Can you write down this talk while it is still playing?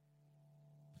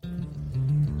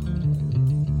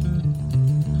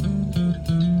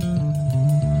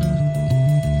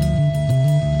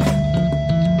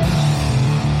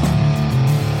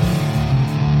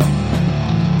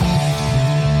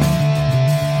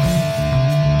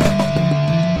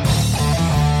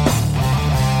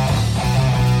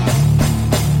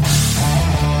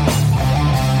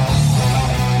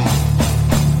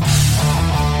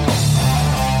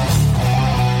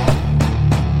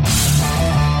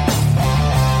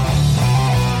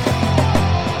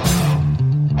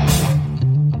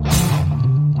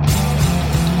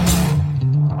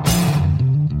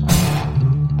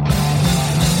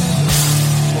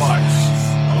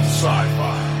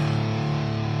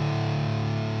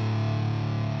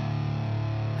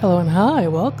Hello and hi,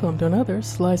 welcome to another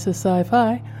Slice of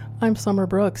Sci-Fi. I'm Summer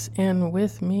Brooks, and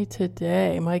with me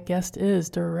today, my guest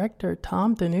is director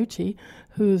Tom DeNucci,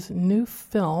 whose new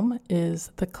film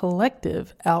is The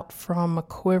Collective, out from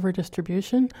Quiver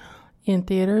Distribution in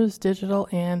theaters, digital,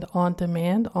 and on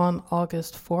demand on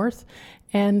August 4th.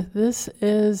 And this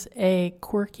is a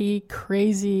quirky,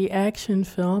 crazy action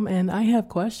film, and I have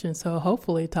questions, so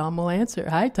hopefully Tom will answer.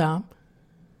 Hi, Tom.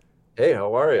 Hey,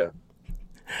 how are you?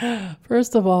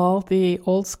 First of all, the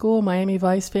old school Miami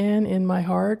Vice fan in my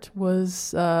heart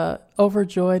was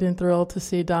overjoyed and thrilled to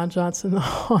see Don Johnson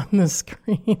on the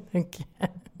screen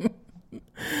again.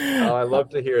 Oh, I love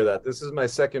to hear that. This is my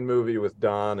second movie with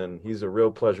Don, and he's a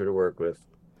real pleasure to work with.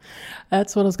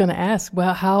 That's what I was going to ask.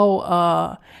 Well,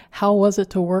 how was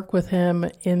it to work with him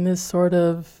in this sort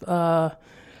of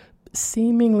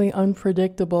seemingly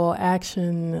unpredictable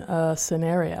action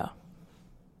scenario?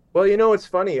 Well, it's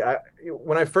funny.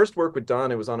 When I first worked with Don,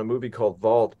 it was on a movie called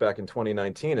Vault back in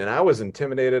 2019, and I was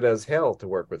intimidated as hell to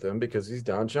work with him because he's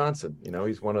Don Johnson.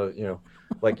 He's one of,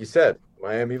 like you said,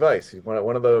 Miami Vice. He's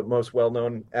one of the most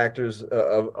well-known actors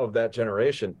of that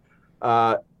generation.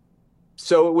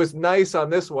 So it was nice on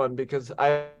this one because I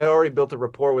had already built a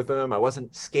rapport with him. I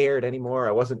wasn't scared anymore.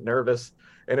 I wasn't nervous.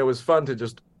 And it was fun to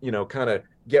just, kind of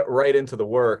get right into the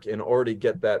work and already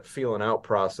get that feeling out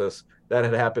process that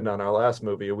had happened on our last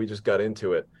movie. And we just got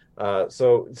into it.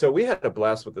 So we had a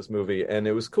blast with this movie. And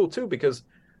it was cool, too, because,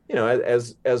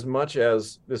 as much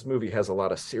as this movie has a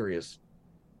lot of serious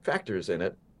factors in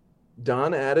it,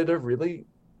 Don added a really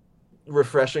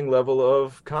refreshing level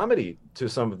of comedy to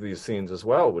some of these scenes as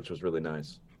well, which was really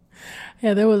nice.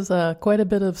 Yeah, there was quite a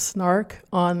bit of snark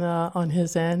on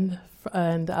his end,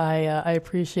 and I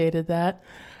appreciated that.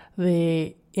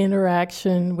 The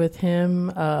interaction with him,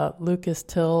 Lucas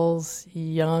Till's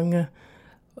young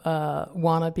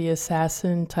wannabe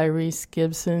assassin, Tyrese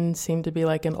Gibson, seemed to be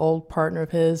like an old partner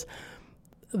of his.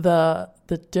 The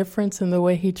difference in the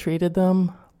way he treated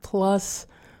them, plus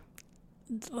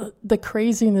the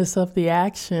craziness of the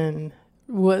action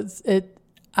was it.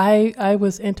 I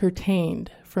was entertained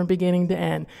from beginning to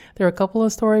end. There were a couple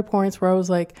of story points where I was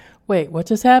like, "Wait, what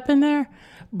just happened there?"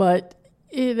 But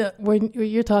when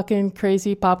you're talking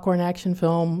crazy popcorn action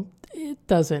film, it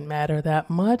doesn't matter that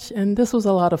much. And this was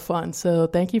a lot of fun. So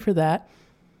thank you for that.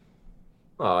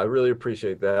 Oh, I really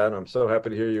appreciate that. I'm so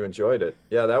happy to hear you enjoyed it.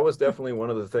 Yeah, that was definitely one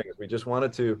of the things. We just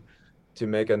wanted to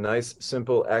make a nice,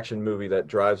 simple action movie that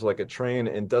drives like a train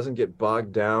and doesn't get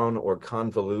bogged down or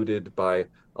convoluted by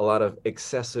a lot of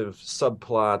excessive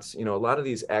subplots. A lot of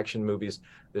these action movies,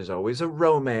 there's always a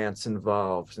romance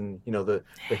involved, and the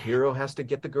hero has to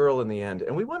get the girl in the end.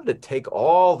 And we wanted to take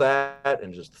all that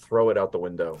and just throw it out the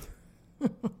window.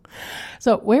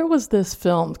 So where was this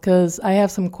filmed? Because I have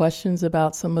some questions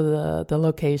about some of the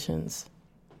locations.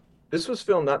 This was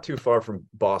filmed not too far from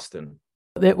Boston.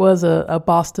 It was a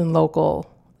Boston local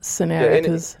Yeah, scenario.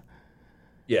 Because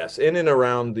yes, in and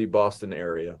around the Boston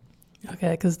area.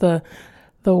 okay, because the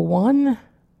one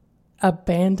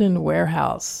abandoned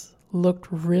warehouse looked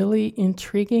really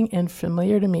intriguing and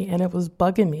familiar to me, and it was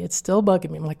bugging me. It's still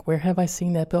bugging me. I'm like, where have I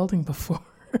seen that building before?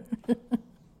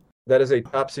 That is a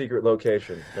top secret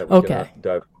location that we Okay. cannot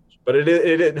dive. But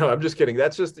it no, I'm just kidding.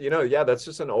 That's just, yeah, that's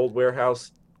just an old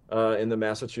warehouse in the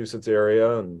Massachusetts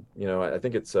area. And, I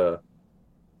think it's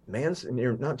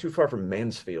near not too far from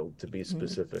Mansfield to be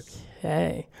specific.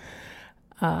 Okay.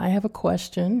 I have a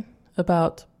question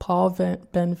about Paul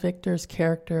Ben Victor's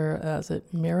character. Is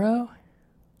it Miro?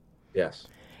 Yes.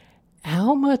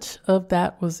 How much of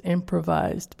that was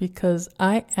improvised? Because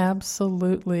I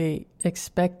absolutely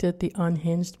expected the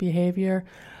unhinged behavior,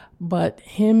 but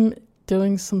him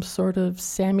doing some sort of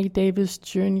Sammy Davis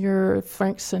Jr.,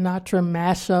 Frank Sinatra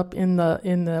mashup in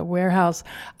the warehouse,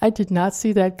 I did not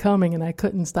see that coming, and I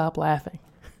couldn't stop laughing.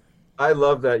 I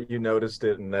love that you noticed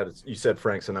it and that you said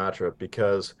Frank Sinatra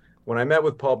because when I met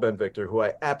with Paul Ben Victor, who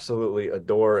I absolutely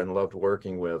adore and loved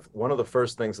working with, one of the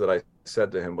first things that I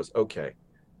said to him was, okay,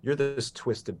 you're this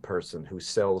twisted person who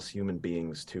sells human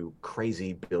beings to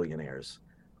crazy billionaires.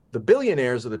 The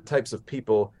billionaires are the types of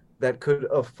people that could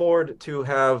afford to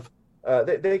have,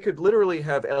 they could literally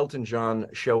have Elton John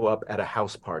show up at a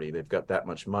house party. They've got that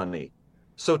much money.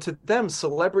 So to them,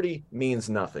 celebrity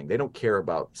means nothing. They don't care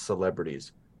about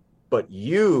celebrities. But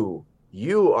you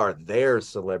are their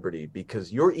celebrity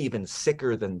because you're even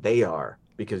sicker than they are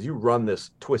because you run this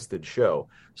twisted show.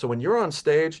 So when you're on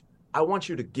stage, I want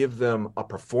you to give them a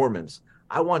performance.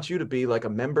 I want you to be like a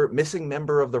missing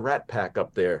member of the Rat Pack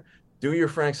up there. Do your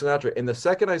Frank Sinatra. And the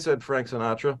second I said Frank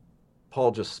Sinatra,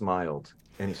 Paul just smiled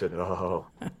and he said, oh,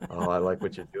 I like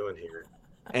what you're doing here.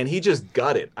 And he just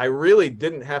got it. I really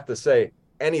didn't have to say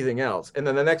anything else. And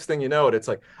then the next thing you know, it's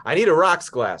like, I need a rocks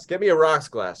glass. Get me a rocks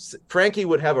glass. Frankie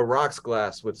would have a rocks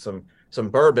glass with some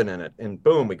bourbon in it, and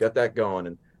boom, we got that going.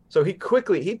 And so he took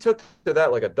to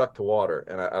that like a duck to water,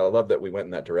 and I love that we went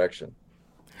in that direction.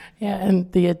 Yeah,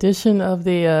 and the addition of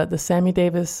the Sammy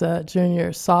Davis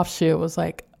Jr. soft shoe was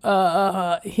like,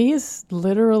 he's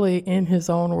literally in his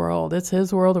own world. It's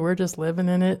his world, and we're just living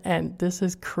in it. And this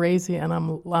is crazy, and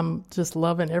I'm just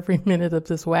loving every minute of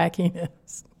this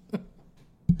wackiness.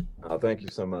 Oh, thank you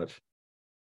so much.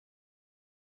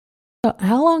 So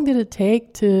how long did it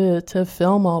take to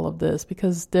film all of this?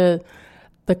 Because the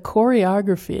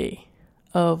choreography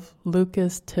of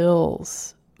Lucas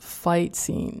Till's fight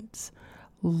scenes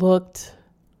looked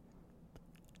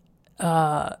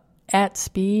at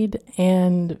speed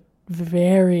and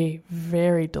very,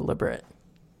 very deliberate.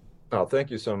 Oh, thank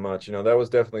you so much. That was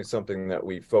definitely something that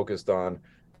we focused on.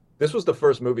 This was the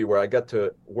first movie where I got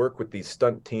to work with the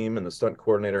stunt team and the stunt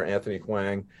coordinator, Anthony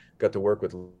Huang, got to work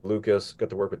with Lucas, got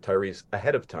to work with Tyrese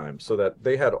ahead of time so that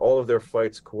they had all of their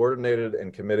fights coordinated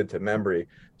and committed to memory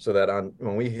so that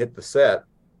when we hit the set,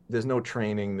 there's no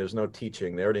training, there's no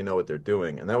teaching. They already know what they're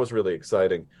doing. And that was really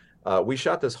exciting. We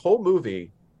shot this whole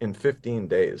movie in 15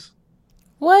 days.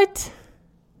 What?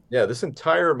 Yeah, this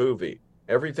entire movie,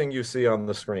 everything you see on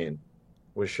the screen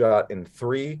was shot in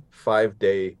 3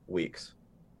 5-day weeks.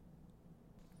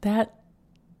 That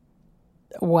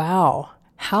wow.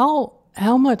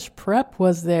 How much prep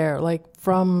was there, like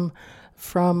from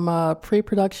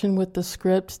pre-production with the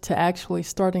script to actually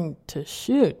starting to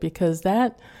shoot? Because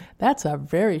that's a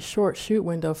very short shoot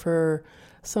window for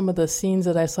some of the scenes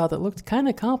that I saw that looked kind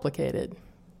of complicated.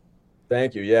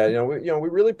 Thank you. Yeah, we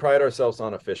really pride ourselves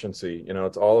on efficiency.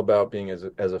 It's all about being as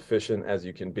efficient as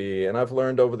you can be. And I've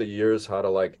learned over the years how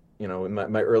to in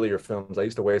my earlier films, I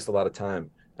used to waste a lot of time,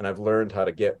 and I've learned how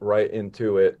to get right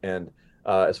into it. And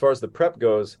as far as the prep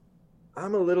goes,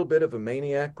 I'm a little bit of a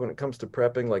maniac when it comes to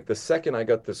prepping. Like the second I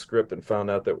got the script and found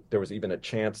out that there was even a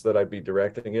chance that I'd be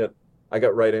directing it, I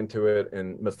got right into it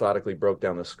and methodically broke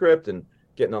down the script and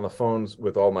getting on the phones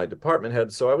with all my department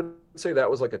heads. So I would say that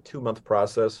was like a 2 month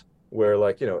process where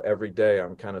every day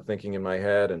I'm kind of thinking in my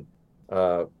head and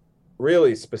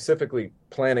really specifically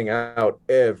planning out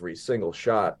every single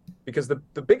shot, because the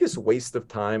biggest waste of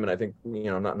time, and I think,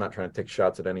 I'm not trying to take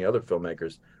shots at any other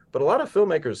filmmakers, but a lot of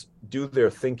filmmakers do their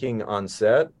thinking on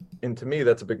set. And to me,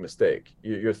 that's a big mistake.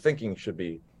 Your thinking should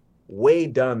be way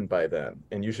done by then,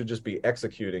 and you should just be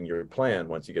executing your plan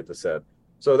once you get to set.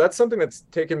 So that's something that's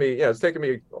taken me, it's taken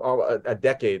me a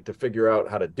decade to figure out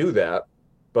how to do that.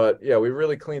 But yeah, we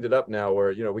really cleaned it up now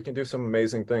where, we can do some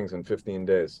amazing things in 15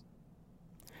 days.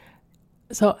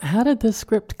 So how did this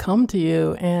script come to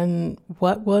you, and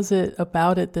what was it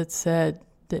about it that said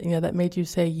that, that made you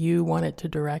say you wanted to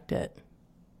direct it?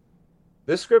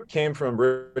 This script came from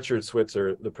Richard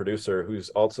Switzer, the producer, who's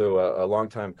also a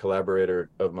longtime collaborator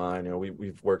of mine.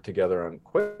 We've worked together on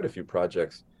quite a few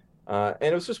projects. And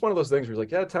it was just one of those things where he's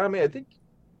like, yeah, Tommy, I think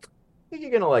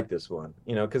you're gonna like this one,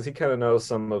 because he kind of knows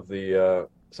some of the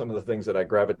things that I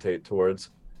gravitate towards.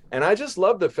 And I just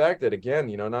love the fact that,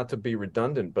 again, not to be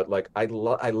redundant, but I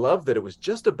love that it was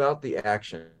just about the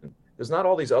action. There's not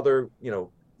all these other,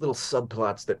 little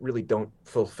subplots that really don't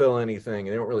fulfill anything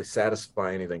and they don't really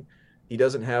satisfy anything. He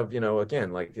doesn't have,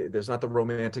 again, there's not the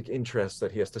romantic interest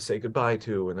that he has to say goodbye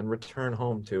to and then return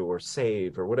home to or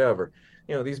save or whatever.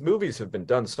 These movies have been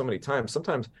done so many times.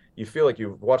 Sometimes you feel like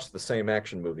you've watched the same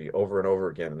action movie over and over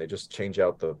again and they just change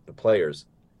out the players.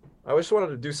 I just wanted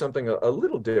to do something a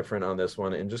little different on this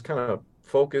one and just kind of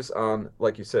focus on,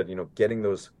 like you said, getting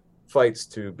those fights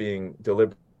to being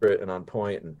deliberate and on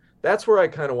point. And that's where I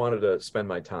kind of wanted to spend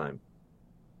my time.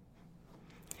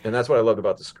 And that's what I loved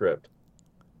about the script.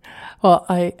 Well,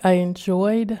 I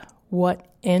enjoyed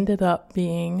what ended up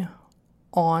being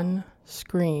on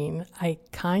screen. I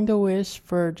kind of wish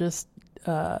for just,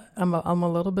 I'm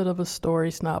a little bit of a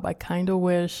story snob. I kind of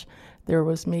wish there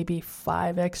was maybe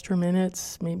 5 extra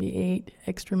minutes, maybe 8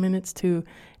 extra minutes to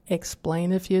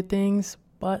explain a few things.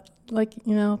 But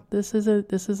this is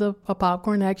a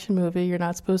popcorn action movie. You're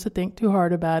not supposed to think too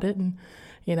hard about it. And,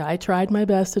 I tried my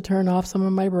best to turn off some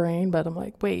of my brain, but I'm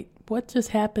like, wait, what just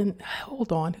happened?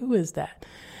 Hold on, who is that?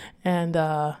 And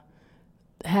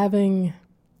having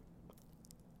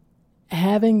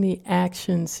the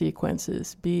action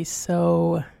sequences be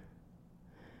so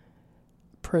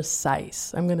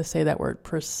precise. I'm going to say that word,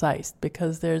 precise,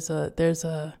 because there's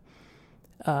a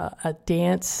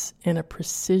dance and a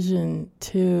precision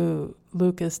to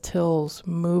Lucas Till's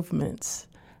movements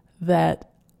that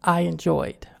I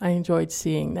enjoyed. I enjoyed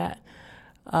seeing that.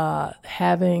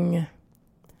 Having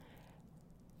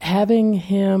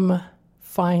him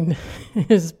find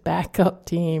his backup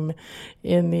team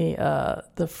in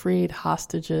the freed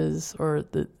hostages, or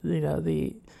the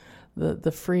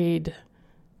freed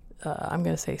I'm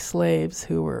going to say slaves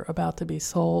who were about to be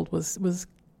sold was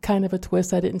kind of a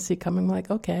twist I didn't see coming. Like,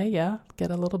 okay, yeah,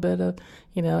 get a little bit of,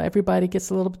 everybody gets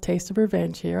a little taste of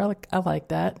revenge here. I like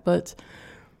that. But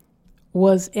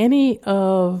was any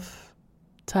of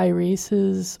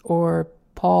Tyrese's or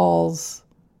Paul's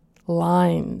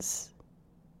lines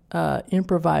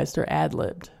improvised or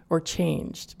ad-libbed or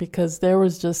changed? Because there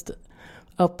was just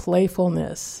a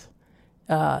playfulness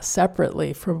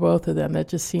separately for both of them that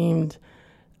just seemed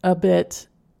a bit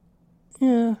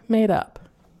made up.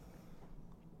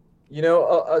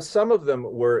 Some of them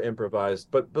were improvised,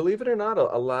 but believe it or not,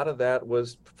 a lot of that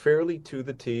was fairly to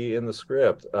the T in the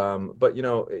script. But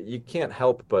you can't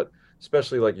help but,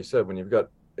 especially like you said, when you've got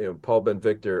Paul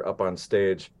Ben-Victor up on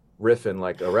stage riffing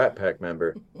like a Rat Pack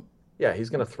member, yeah, he's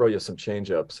going to throw you some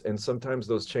change-ups, and sometimes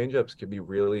those change-ups can be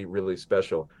really, really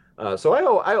special. So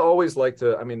I always like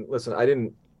to. I mean, listen, I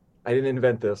didn't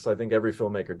invent this. I think every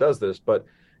filmmaker does this, but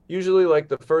usually, like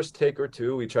the first take or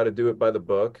two, we try to do it by the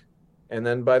book. And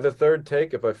then by the third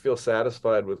take, if I feel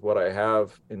satisfied with what I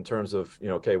have in terms of,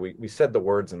 okay, we said the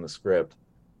words in the script,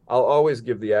 I'll always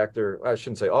give the actor, I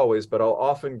shouldn't say always, but I'll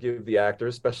often give the actor,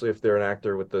 especially if they're an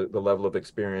actor with the level of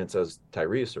experience as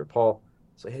Tyrese or Paul,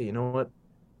 say, hey, you know what?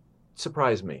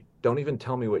 Surprise me. Don't even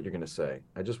tell me what you're going to say.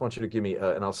 I just want you to give me,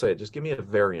 and I'll say it, just give me a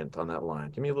variant on that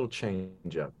line. Give me a little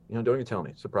change up. Don't even tell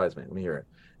me. Surprise me. Let me hear it.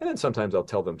 And then sometimes I'll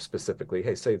tell them specifically,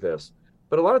 hey, say this.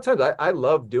 But a lot of times I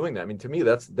love doing that. I mean, to me,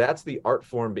 that's the art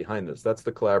form behind this. That's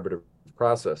the collaborative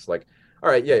process. Like, all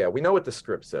right, yeah, we know what the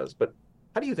script says, but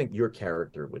how do you think your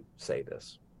character would say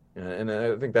this? And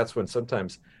I think that's when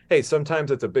sometimes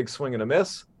it's a big swing and a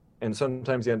miss, and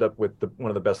sometimes you end up with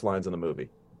one of the best lines in the movie.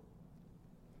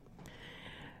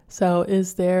 So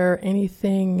is there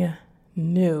anything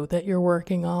new that you're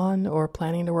working on or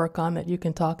planning to work on that you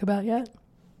can talk about yet?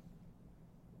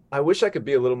 I wish I could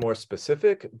be a little more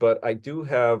specific, but I do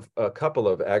have a couple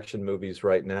of action movies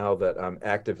right now that I'm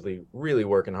actively really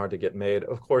working hard to get made.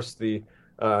 Of course, the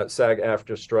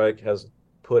SAG-AFTRA strike has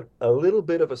put a little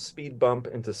bit of a speed bump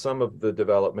into some of the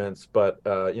developments, but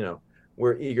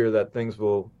we're eager that things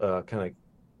will kind of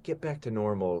get back to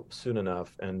normal soon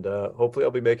enough, and hopefully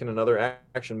I'll be making another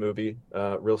action movie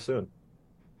real soon.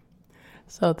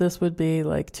 So this would be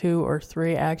like 2 or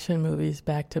 3 action movies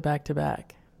back to back to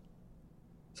back.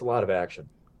 It's a lot of action.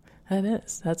 That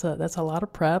is. That's a lot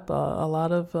of prep, a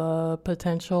lot of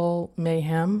potential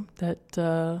mayhem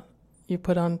that you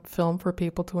put on film for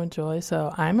people to enjoy.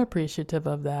 So I'm appreciative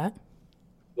of that.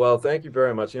 Well, thank you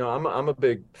very much. I'm a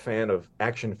big fan of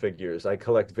action figures. I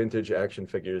collect vintage action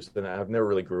figures, and I've never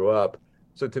really grew up.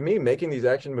 So to me, making these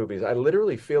action movies, I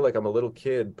literally feel like I'm a little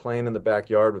kid playing in the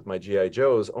backyard with my G.I.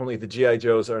 Joes, only the G.I.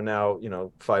 Joes are now,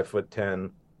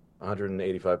 5'10",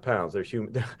 185 pounds. They're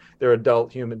human. They're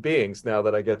adult human beings now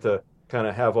that I get to kind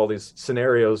of have all these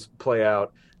scenarios play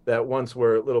out that once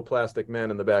were little plastic men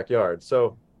in the backyard.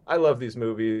 So I love these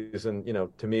movies, and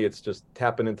to me, it's just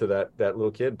tapping into that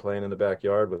little kid playing in the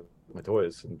backyard with my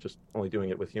toys and just only doing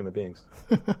it with human beings.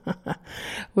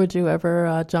 Would you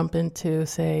ever jump into,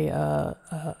 say, a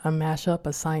mashup,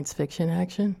 a science fiction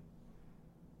action?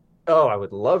 Oh, I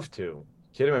would love to.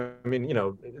 Kidding me? I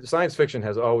mean, science fiction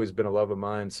has always been a love of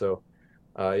mine. So,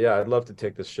 yeah, I'd love to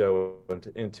take this show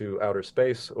into outer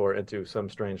space or into some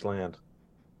strange land.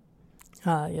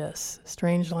 Yes,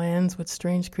 strange lands with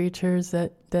strange creatures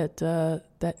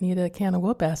that need a can of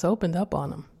whoop-ass opened up on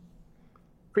them.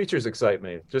 Creatures excite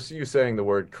me. Just you saying the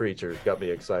word creatures got me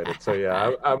excited. So,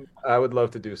 yeah, I would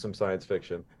love to do some science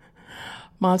fiction.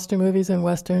 Monster movies and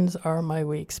westerns are my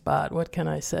weak spot. What can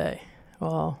I say?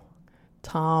 Well,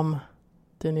 Tom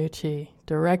DeNucci,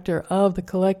 director of The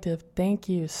Collective, thank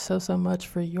you so much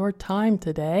for your time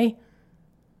today.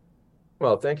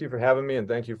 Well, thank you for having me, and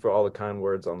thank you for all the kind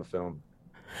words on the film.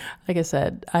 Like I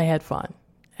said, I had fun.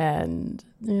 And,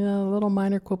 little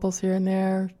minor quibbles here and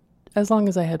there. As long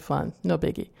as I had fun, no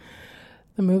biggie.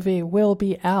 The movie will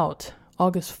be out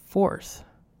August 4th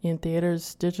in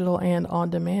theaters, digital, and on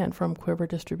demand from Quiver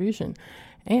Distribution.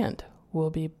 And we'll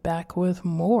be back with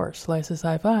more Slice of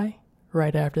Sci-Fi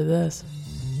right after this.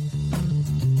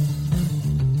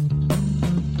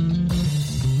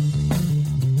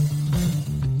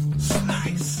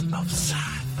 Slice of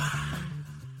Sci-Fi.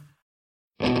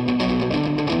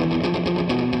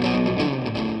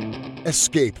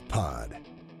 Escape Pod,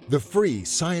 the free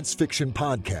science fiction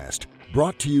podcast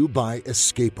brought to you by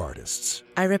Escape Artists.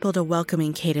 I rippled a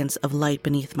welcoming cadence of light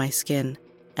beneath my skin,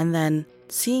 and then,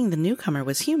 seeing the newcomer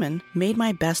was human, made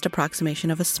my best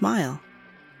approximation of a smile.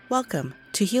 Welcome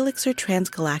to Helixer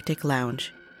Transgalactic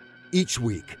Lounge. Each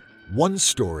week, one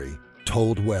story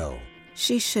told well.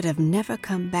 She should have never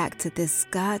come back to this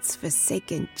God's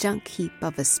forsaken junk heap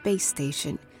of a space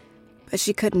station. But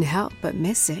she couldn't help but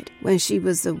miss it when she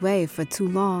was away for too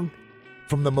long.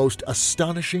 From the most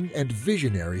astonishing and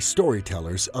visionary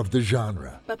storytellers of the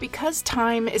genre. But because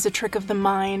time is a trick of the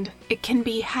mind, it can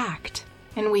be hacked.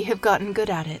 And we have gotten good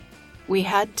at it. We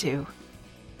had to.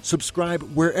 Subscribe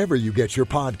wherever you get your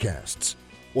podcasts,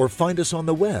 or find us on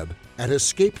the web at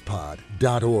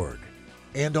escapepod.org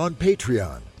and on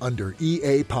Patreon under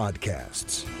EA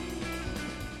Podcasts.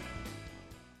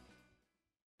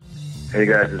 Hey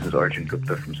guys, this is Arjun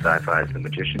Gupta from Sci-Fi's The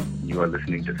Magician. You are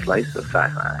listening to Slice of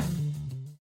Sci-Fi.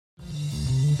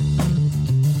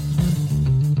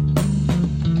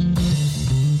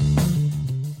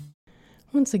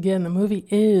 Once again, the movie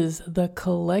is The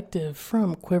Collective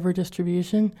from Quiver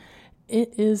Distribution.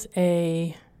 It is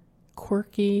a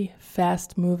quirky,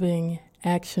 fast-moving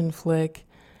action flick.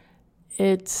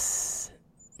 It's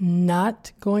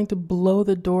not going to blow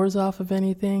the doors off of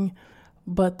anything,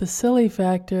 but the silly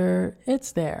factor,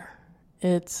 it's there.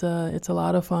 It's a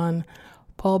lot of fun.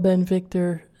 Paul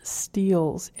Ben-Victor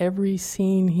steals every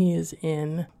scene he is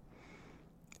in.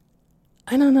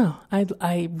 I don't know.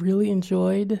 I really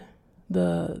enjoyed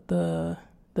the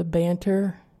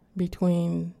banter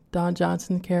between Don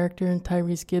Johnson's character and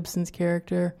Tyrese Gibson's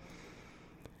character.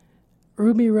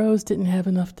 Ruby Rose didn't have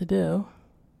enough to do,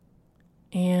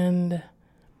 and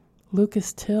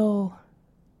Lucas Till,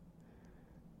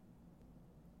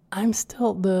 I'm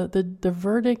still, the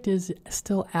verdict is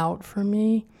still out for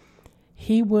me.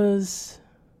 He was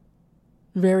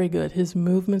very good. His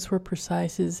movements were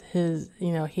precise. His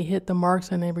he hit the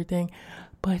marks on everything,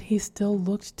 but he still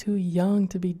looked too young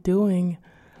to be doing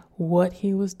what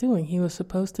he was doing. He was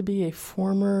supposed to be a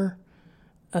former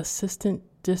assistant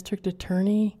district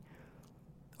attorney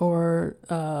or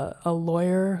a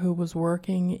lawyer who was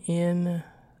working in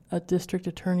a district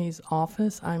attorney's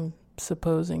office, I'm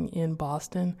supposing in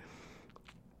Boston.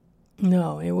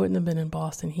 No, it wouldn't have been in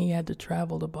Boston. He had to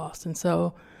travel to Boston.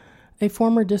 So a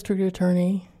former district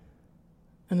attorney,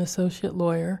 an associate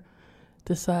lawyer,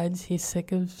 decides he's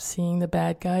sick of seeing the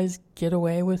bad guys get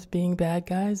away with being bad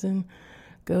guys and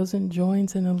goes and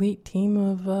joins an elite team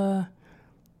of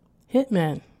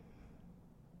hitmen.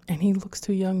 And he looks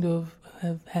too young to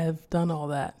have done all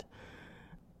that.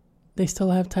 They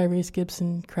still have Tyrese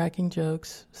Gibson cracking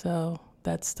jokes, so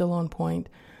that's still on point.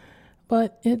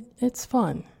 But it's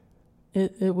fun.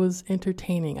 It was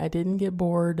entertaining. I didn't get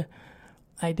bored.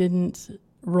 I didn't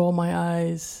roll my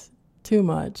eyes too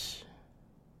much.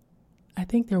 I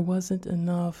think there wasn't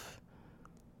enough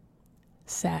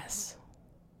sass.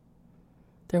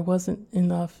 There wasn't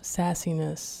enough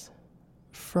sassiness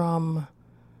from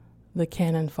the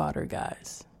cannon fodder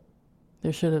guys.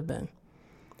 There should have been.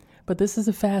 But this is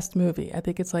a fast movie. I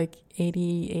think it's like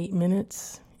 88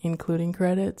 minutes, including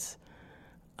credits.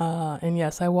 And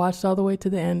yes, I watched all the way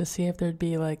to the end to see if there'd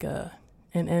be like an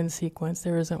end sequence.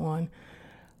 There isn't one.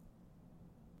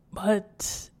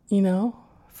 But,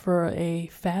 for a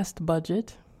fast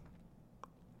budget,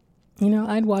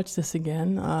 I'd watch this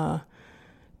again,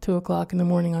 2:00 in the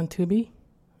morning on Tubi.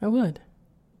 I would.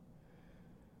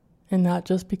 And not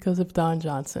just because of Don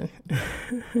Johnson.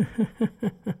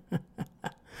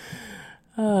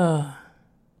 And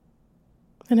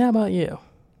how about you?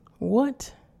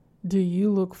 What do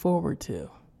you look forward to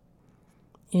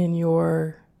in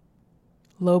your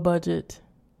low-budget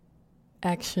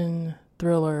action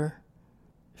thriller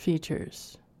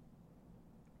features?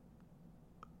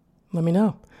 Let me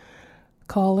know.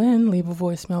 Call in, leave a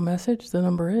voicemail message. The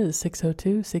number is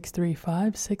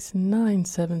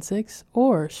 602-635-6976,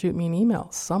 or shoot me an email,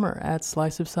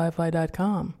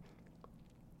 summer@sliceofsci-fi.com.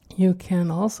 You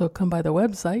can also come by the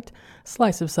website,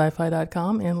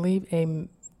 sliceofsci-fi.com, and leave a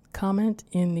comment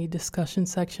in the discussion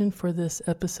section for this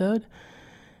episode.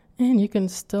 And you can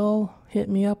still hit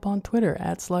me up on Twitter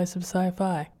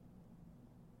 @sliceofsci-fi.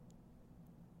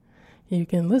 You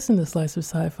can listen to Slice of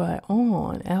Sci-Fi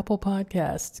on Apple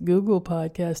Podcasts, Google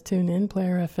Podcasts, TuneIn,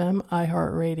 Player FM,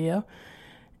 iHeartRadio.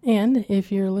 And if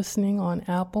you're listening on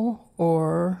Apple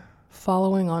or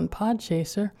following on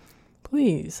Podchaser,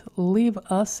 please leave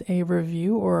us a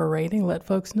review or a rating. Let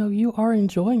folks know you are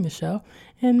enjoying the show,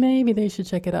 and maybe they should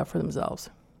check it out for themselves.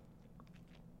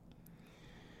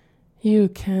 You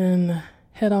can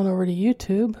head on over to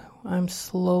YouTube. I'm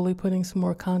slowly putting some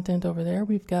more content over there.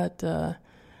 We've got the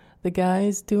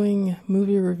guys doing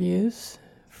movie reviews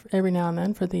every now and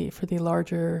then for the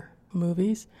larger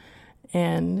movies,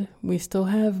 and we still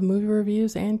have movie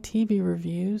reviews and TV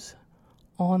reviews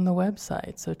on the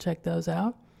website, so check those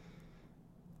out.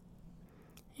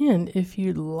 And if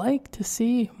you'd like to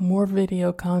see more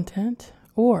video content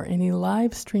or any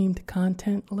live streamed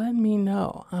content, let me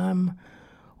know. I'm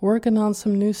working on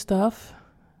some new stuff,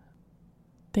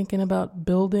 thinking about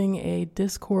building a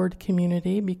Discord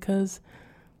community because,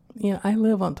 I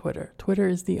live on Twitter. Twitter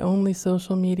is the only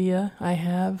social media I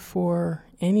have for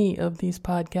any of these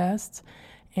podcasts,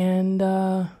 and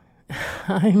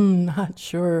I'm not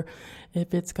sure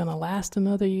if it's going to last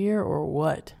another year or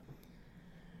what.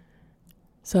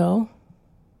 So,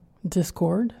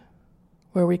 Discord,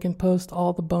 where we can post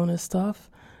all the bonus stuff,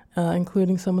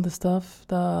 including some of the stuff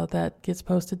that gets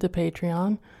posted to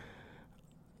Patreon.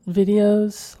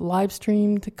 Videos, live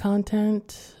streamed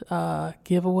content,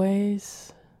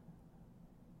 giveaways.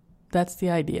 That's the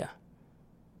idea.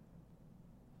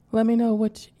 Let me know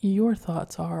what your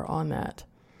thoughts are on that.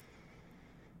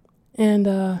 And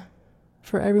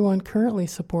for everyone currently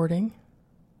supporting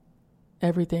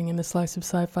everything in the Slice of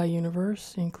Sci-Fi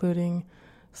universe, including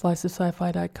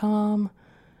sliceofsci-fi.com,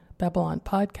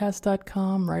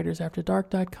 babylonpodcast.com,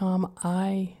 writersafterdark.com,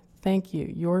 I thank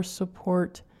you. Your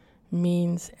support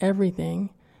means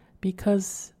everything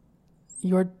because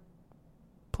your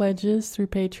pledges through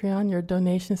Patreon, your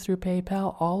donations through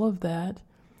PayPal, all of that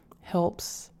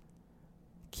helps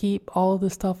keep all of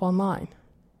this stuff online.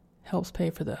 Helps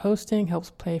pay for the hosting, helps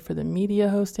pay for the media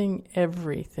hosting,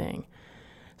 everything.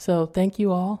 So thank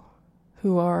you all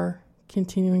who are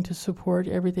continuing to support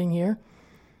everything here.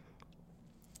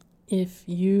 If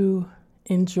you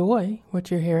enjoy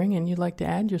what you're hearing and you'd like to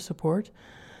add your support,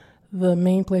 the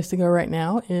main place to go right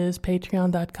now is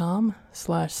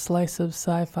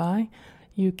patreon.com/sliceofsci-fi.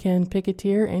 You can pick a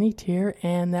tier, any tier,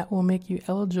 and that will make you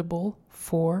eligible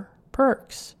for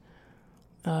perks.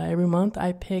 Every month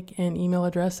I pick an email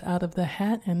address out of the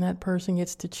hat, and that person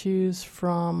gets to choose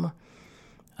from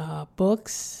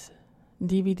books,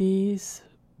 DVDs,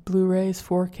 Blu-rays,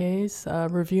 4Ks,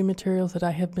 review materials that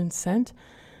I have been sent,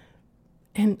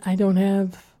 and I don't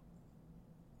have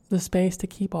the space to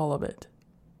keep all of it.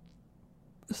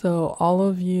 So all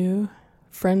of you,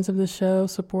 friends of the show,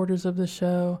 supporters of the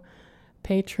show,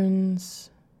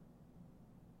 patrons,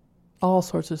 all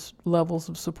sorts of levels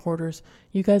of supporters,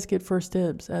 you guys get first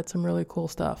dibs at some really cool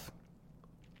stuff.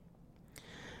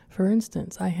 For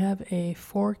instance, I have a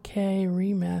 4K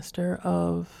remaster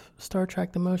of Star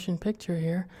Trek The Motion Picture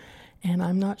here, and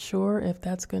I'm not sure if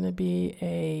that's going to be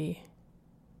a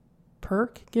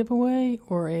perk giveaway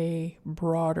or a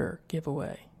broader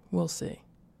giveaway. We'll see.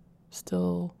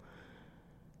 Still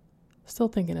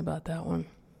thinking about that one.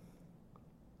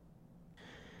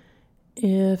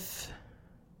 If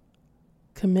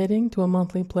committing to a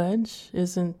monthly pledge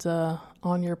isn't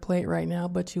on your plate right now,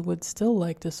 but you would still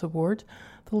like to support,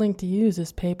 the link to use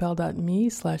is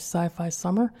paypal.me/sci-fi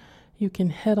summer. You can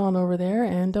head on over there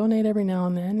and donate every now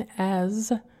and then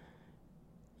as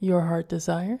your heart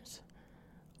desires.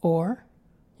 Or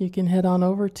you can head on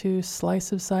over to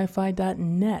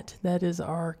sliceofsci-fi.net. That is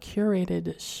our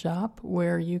curated shop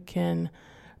where you can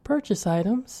purchase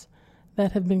items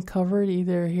that have been covered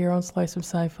either here on Slice of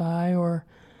Sci-Fi or,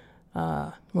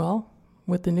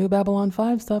 with the new Babylon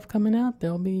 5 stuff coming out,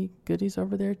 there'll be goodies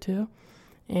over there too.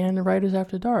 And Writers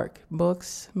After Dark,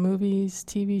 books, movies,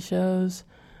 TV shows,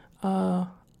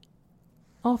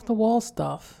 off-the-wall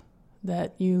stuff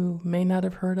that you may not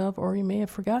have heard of or you may have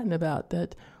forgotten about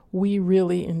that we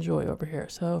really enjoy over here.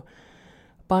 So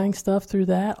buying stuff through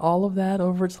that, all of that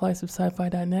over at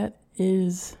sliceofsci-fi.net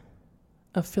is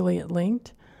affiliate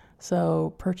linked.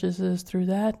 So purchases through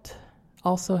that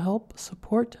also help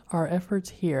support our efforts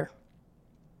here.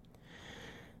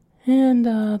 And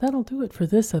that'll do it for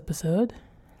this episode.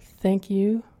 Thank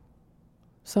you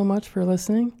so much for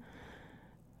listening.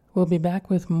 We'll be back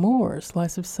with more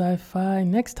Slice of Sci-Fi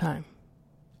next time.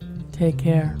 Take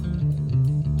care.